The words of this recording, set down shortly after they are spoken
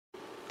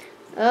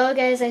Oh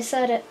guys, I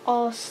set it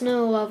all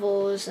snow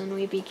levels and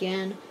we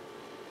began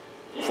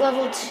with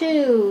level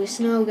 2,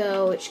 Snow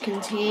Go, which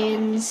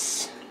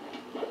contains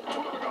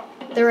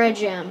the red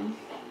gem.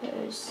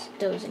 I was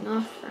dozing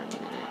off for a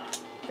minute.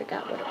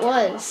 Forgot what it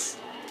was.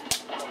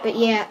 But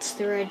yeah, it's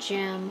the red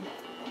gem.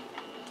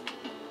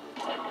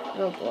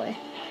 Oh boy.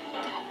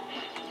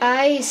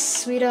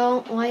 Ice! We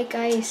don't like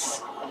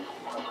ice.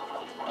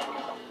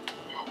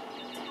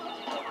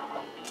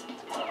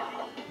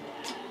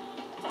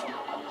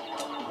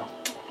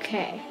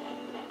 Okay.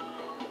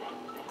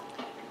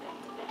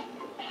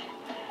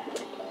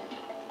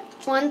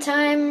 One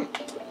time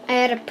I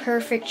had a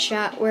perfect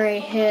shot where I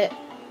hit,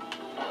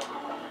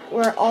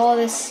 where all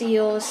the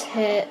seals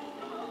hit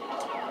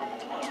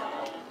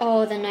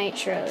all the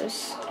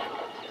nitros.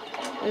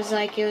 It was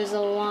like it was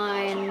a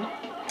line.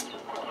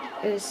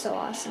 It was so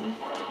awesome.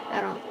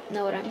 I don't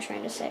know what I'm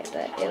trying to say,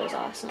 but it was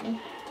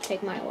awesome.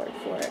 Take my word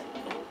for it.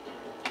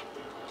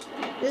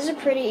 This is a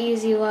pretty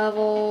easy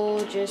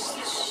level.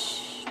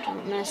 Just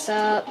don't mess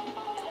up.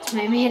 It's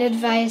my main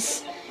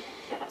advice.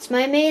 It's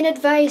my main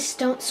advice.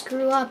 Don't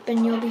screw up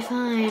and you'll be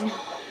fine.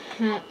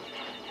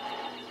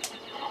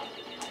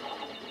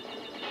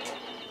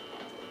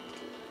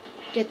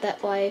 Get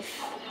that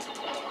life.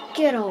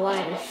 Get a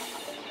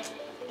life.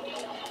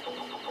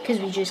 Because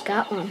we just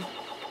got one.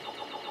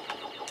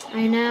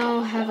 I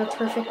now have a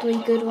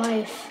perfectly good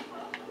life.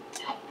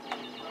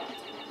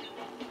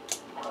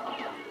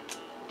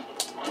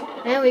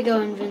 There we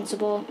go,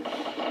 invincible.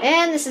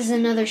 And this is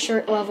another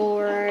short level.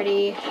 We're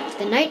already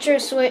the nitro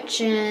switch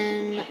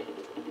in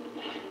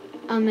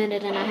a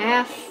minute and a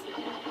half.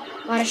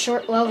 A lot of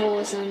short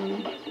levels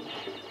in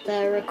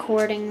the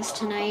recordings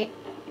tonight.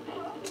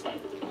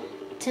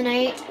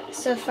 Tonight,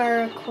 so far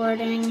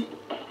recording,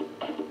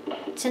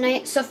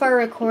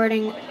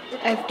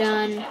 I've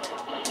done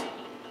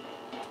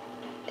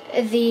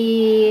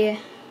the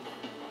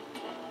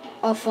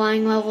all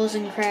flying levels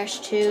in Crash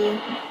 2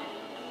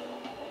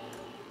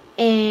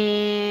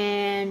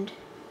 and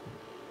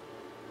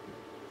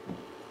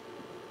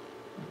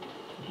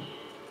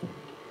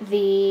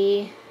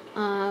the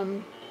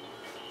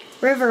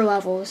river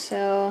levels,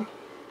 so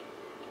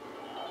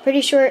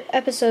pretty short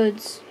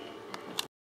episodes.